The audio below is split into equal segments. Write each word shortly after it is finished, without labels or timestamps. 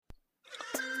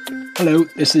Hello,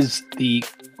 this is the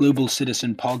Global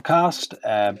Citizen podcast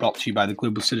brought to you by the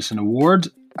Global Citizen Award.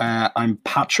 I'm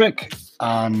Patrick,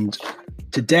 and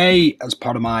today, as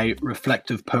part of my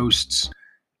reflective posts,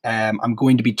 I'm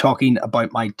going to be talking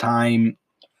about my time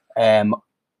on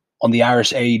the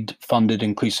Irish Aid funded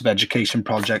inclusive education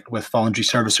project with voluntary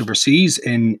service overseas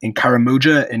in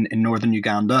Karamoja in northern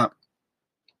Uganda.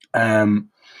 The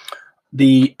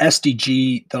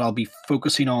SDG that I'll be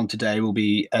focusing on today will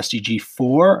be SDG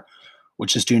 4,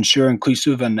 which is to ensure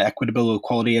inclusive and equitable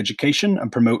quality education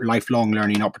and promote lifelong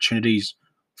learning opportunities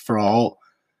for all.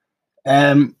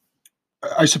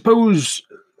 I suppose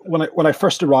when I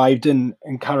first arrived in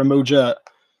Karamoja,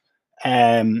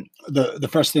 the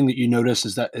first thing that you notice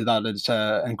is that it's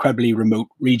an incredibly remote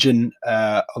region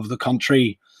of the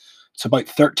country. It's about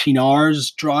 13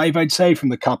 hours drive, I'd say, from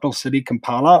the capital city,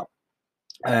 Kampala.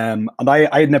 And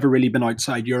I had never really been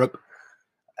outside Europe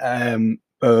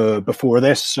before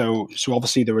this, so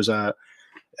obviously there was a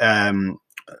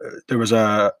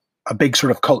big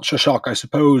sort of culture shock, I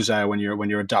suppose, when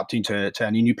you're adapting to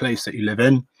any new place that you live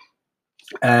in.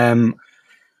 I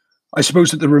suppose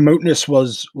that the remoteness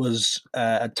was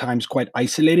at times quite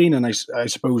isolating, and I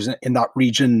suppose in that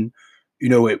region,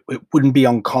 it wouldn't be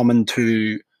uncommon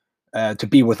to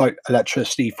be without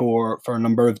electricity for a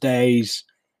number of days.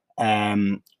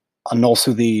 And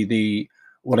also the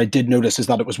what I did notice is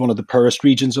that it was one of the poorest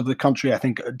regions of the country. I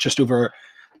think just over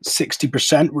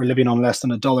 60% were living on less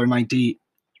than $1.90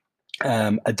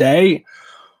 a day.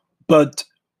 But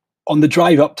on the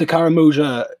drive up to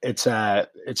Karamoja, it's an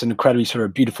incredibly sort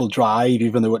of beautiful drive,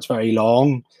 even though it's very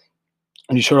long.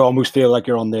 And you sort of almost feel like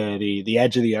you're on the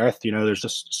edge of the earth. There's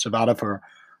just savanna for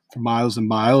miles and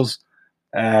miles.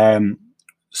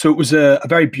 So it was a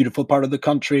very beautiful part of the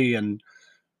country, and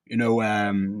I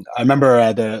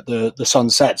remember the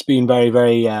sunsets being very,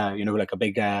 very, like a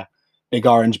big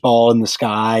orange ball in the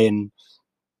sky, and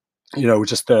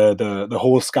just the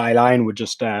whole skyline would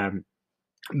just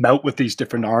melt with these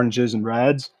different oranges and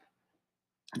reds.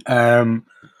 And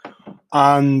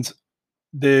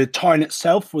the town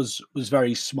itself was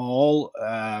very small,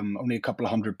 only a couple of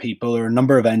hundred people. There were a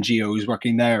number of NGOs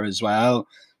working there as well,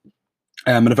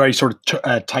 and a very sort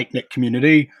of tight knit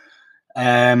community.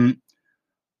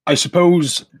 I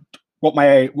suppose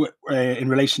in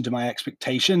relation to my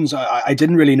expectations, I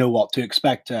didn't really know what to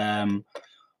expect. I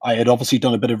had obviously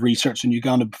done a bit of research in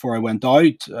Uganda before I went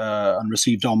out and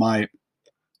received all my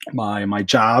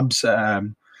jabs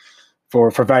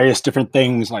for various different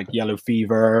things like yellow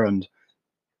fever and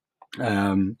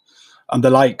the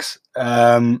likes.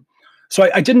 So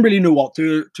I didn't really know what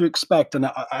to expect, and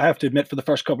I have to admit, for the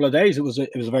first couple of days, it was a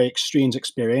very strange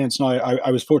experience. Now,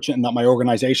 I was fortunate in that my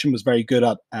organization was very good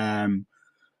at,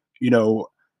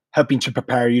 helping to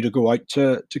prepare you to go out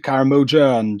to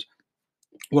Karamoja. And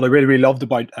what I really, really loved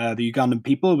about the Ugandan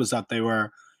people was that they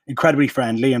were incredibly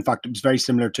friendly. In fact, it was very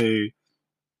similar to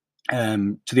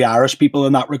the Irish people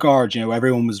in that regard.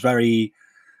 Everyone was very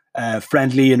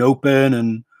friendly and open,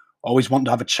 and always wanting to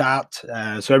have a chat.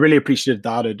 So I really appreciated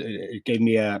that. It gave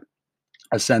me a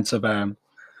sense of home.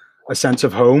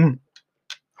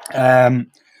 In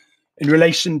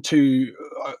relation to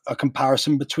a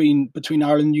comparison between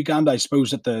Ireland and Uganda, I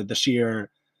suppose that the sheer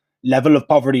level of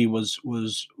poverty was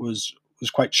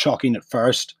quite shocking at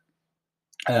first.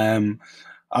 And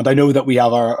I know that we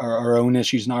have our own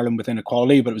issues in Ireland with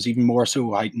inequality, but it was even more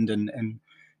so heightened in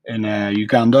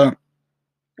Uganda.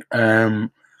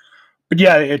 But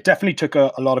yeah, it definitely took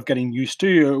a lot of getting used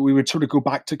to. We would sort of go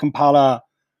back to Kampala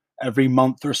every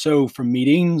month or so for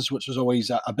meetings, which was always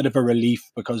a bit of a relief,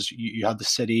 because you had the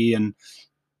city, and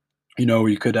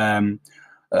you could.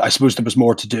 I suppose there was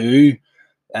more to do,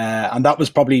 and that was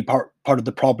probably part of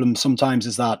the problem. Sometimes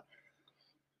is that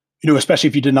especially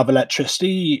if you didn't have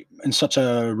electricity in such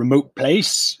a remote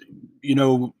place,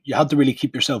 you had to really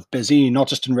keep yourself busy, not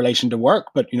just in relation to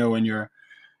work, but in your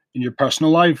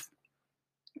personal life.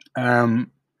 And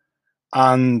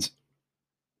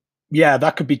yeah,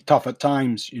 that could be tough at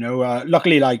times.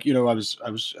 Luckily, I was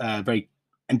very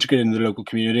integrated in the local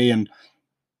community, and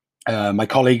my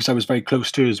colleagues I was very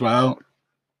close to as well.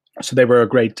 So they were a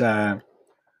great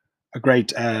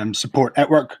support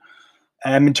network.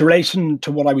 In relation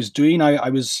to what I was doing, I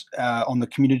was on the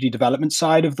community development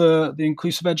side of the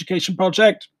inclusive education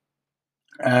project.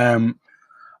 And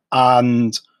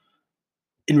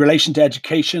in relation to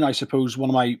education, I suppose one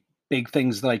of my big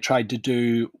things that I tried to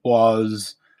do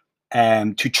was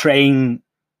to train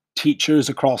teachers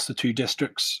across the two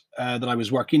districts that I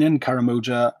was working in,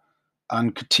 Karamoja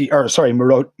and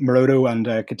Moroto and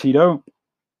Katito.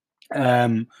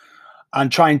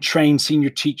 and try and train senior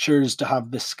teachers to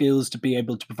have the skills to be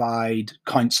able to provide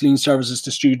counselling services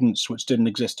to students, which didn't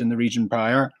exist in the region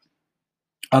prior.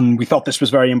 And we thought this was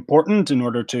very important in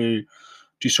order to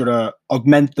sort of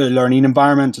augment the learning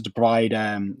environment and to provide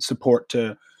support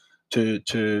to to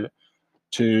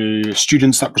to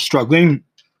students that were struggling.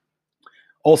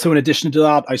 Also, in addition to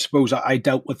that, I suppose I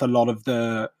dealt with a lot of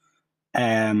the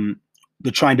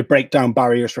trying to break down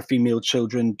barriers for female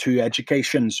children to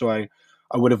education. So I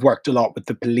would have worked a lot with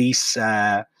the police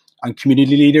and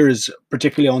community leaders,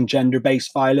 particularly on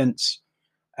gender-based violence,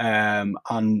 and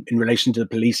in relation to the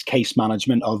police case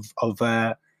management of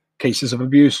cases of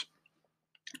abuse.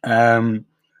 And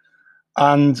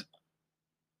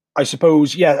I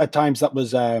suppose, yeah, at times that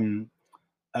was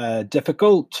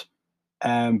difficult,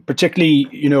 particularly,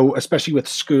 especially with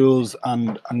schools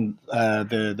and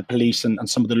the police and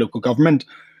some of the local government.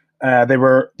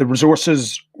 The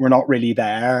resources were not really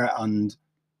there, and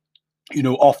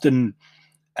often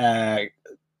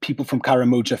people from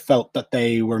Karamoja felt that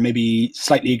they were maybe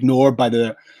slightly ignored by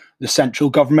the central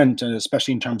government, and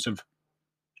especially in terms of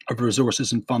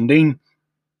resources and funding.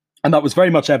 And that was very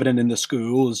much evident in the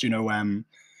schools,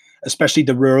 especially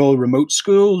the rural, remote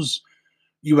schools.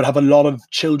 You would have a lot of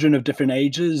children of different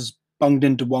ages bunged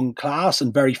into one class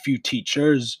and very few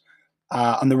teachers.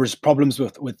 And there was problems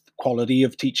with quality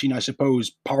of teaching, I suppose,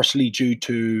 partially due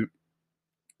to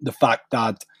the fact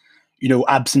that,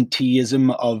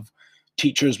 absenteeism of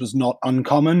teachers was not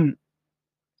uncommon.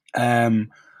 And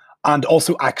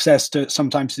also access to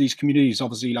sometimes to these communities,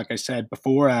 obviously, like I said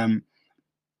before,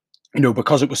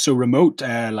 because it was so remote,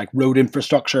 like road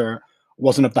infrastructure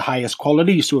wasn't of the highest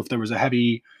quality. So if there was a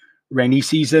heavy rainy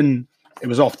season, it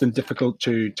was often difficult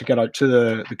to get out to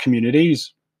the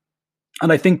communities.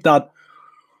 And I think that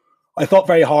I thought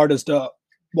very hard as to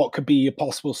what could be a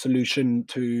possible solution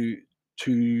to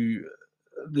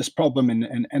this problem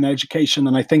in education.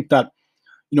 And I think that,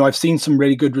 I've seen some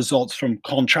really good results from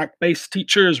contract-based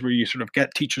teachers, where you sort of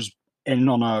get teachers in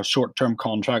on a short-term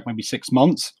contract, maybe 6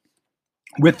 months,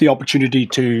 with the opportunity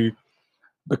to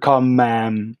become,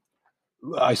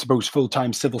 I suppose,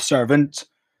 full-time civil servant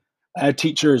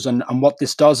teachers. And what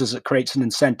this does is it creates an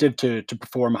incentive to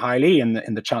perform highly in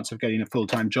the chance of getting a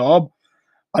full-time job.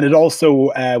 And it also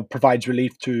provides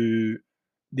relief to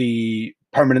the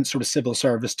permanent sort of civil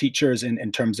service teachers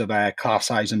in terms of class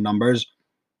size and numbers.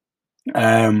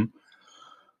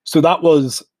 So that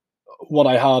was what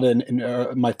I had in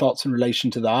my thoughts in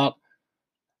relation to that.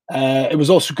 It was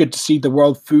also good to see the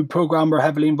World Food Programme were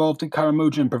heavily involved in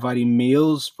Karamoja in providing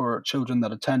meals for children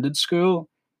that attended school.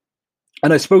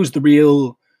 And I suppose the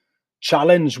real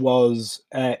challenge was,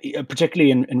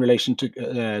 particularly in relation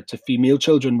to female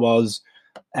children, was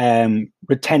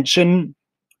retention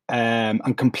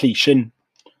and completion.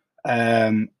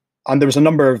 And there was a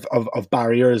number of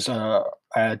barriers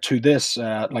to this.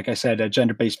 Like I said,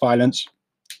 gender-based violence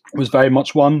was very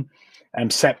much one.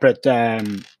 Separate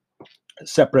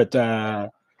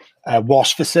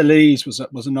wash facilities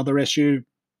was another issue.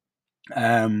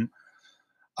 And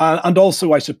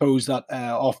also, I suppose that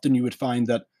often you would find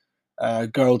that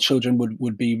girl children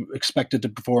would be expected to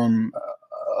perform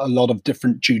a lot of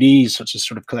different duties, such as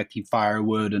sort of collecting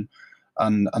firewood,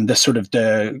 and this sort of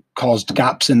caused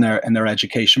gaps in their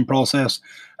education process.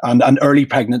 And early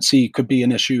pregnancy could be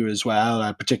an issue as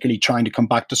well, particularly trying to come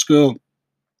back to school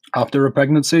after a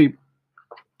pregnancy.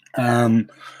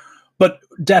 But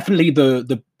definitely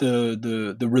the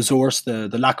resource,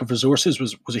 the lack of resources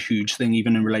was a huge thing,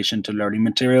 even in relation to learning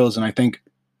materials. And I think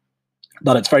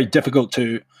that it's very difficult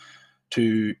to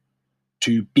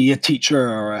be a teacher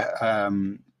or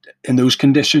in those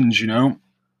conditions,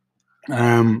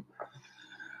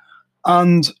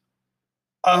 and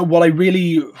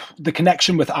the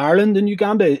connection with Ireland and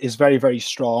Uganda is very, very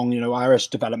strong. Irish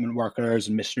development workers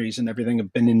and missionaries and everything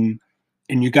have been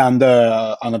in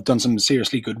Uganda and have done some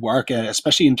seriously good work,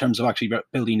 especially in terms of actually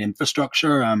building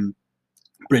infrastructure,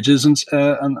 bridges and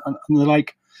the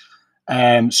like.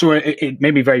 So it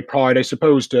made me very proud, I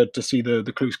suppose, to see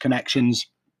the close connections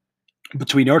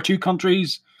between our two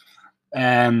countries,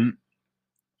 and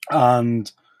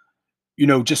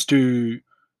just to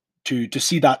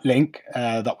see that link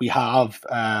that we have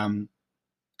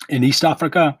in East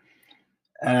Africa.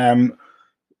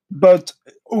 But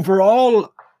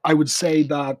overall, I would say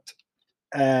that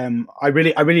I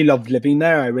really loved living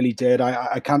there. I really did.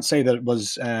 I can't say that it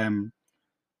was the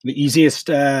easiest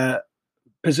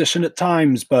position at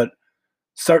times, but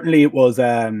certainly it was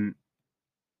a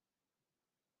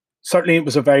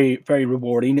very, very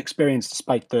rewarding experience,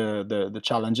 despite the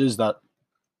challenges that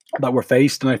were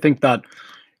faced. And I think that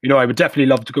I would definitely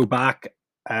love to go back.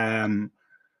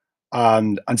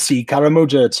 and see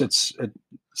Karamoja. It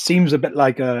seems a bit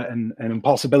like an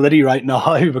impossibility right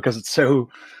now because it's so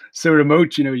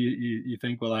remote. You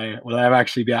think, will I ever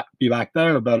actually be back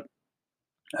there? But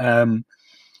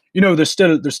there's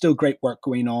still great work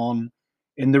going on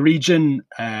in the region,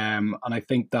 and I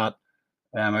think that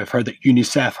I've heard that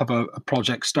UNICEF have a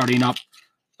project starting up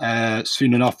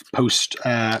soon enough post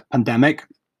pandemic.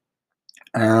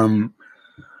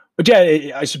 But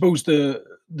yeah, I suppose the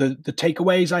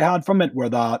takeaways I had from it were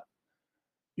that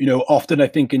often I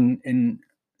think in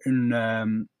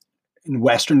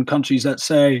Western countries, let's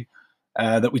say,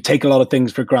 that we take a lot of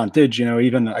things for granted.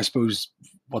 Even I suppose,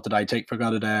 what did I take for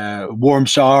granted? Warm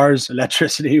showers,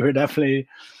 electricity were definitely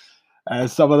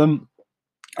some of them.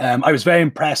 I was very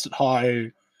impressed at how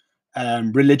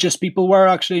religious people were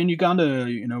actually in Uganda.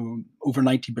 Over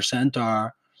 90%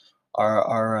 are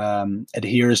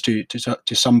adherers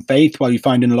to some faith, while you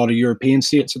find in a lot of European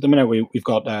states at the minute we've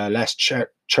got less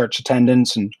church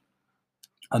attendance and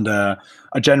a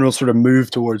general sort of move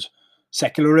towards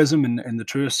secularism in the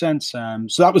truest sense.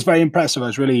 So that was very impressive. I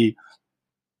was really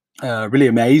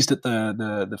amazed at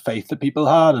the faith that people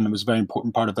had, and it was a very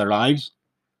important part of their lives.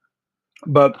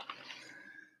 But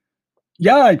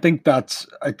yeah, I think that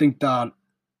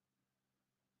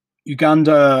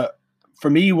Uganda for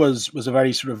me was a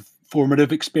very sort of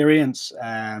formative experience.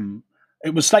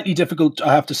 It was slightly difficult,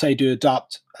 I have to say, to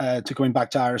adapt to going back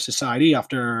to Irish society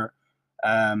after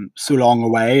so long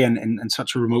away and in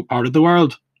such a remote part of the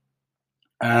world.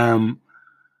 Um,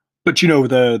 but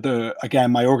the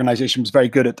again, my organization was very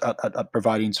good at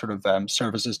providing sort of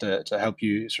services to help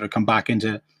you sort of come back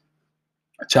into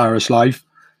Irish life.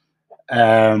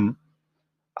 Um,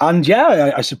 and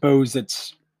yeah, I suppose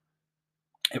it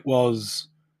was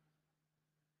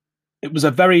it was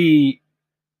a very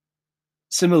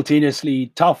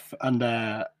simultaneously tough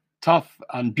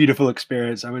and beautiful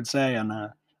experience, I would say, and I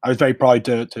was very proud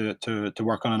to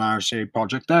work on an RSA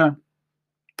project there.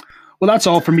 Well, that's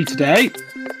all for me today.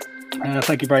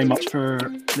 Thank you very much for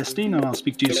listening, and I'll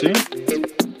speak to you soon.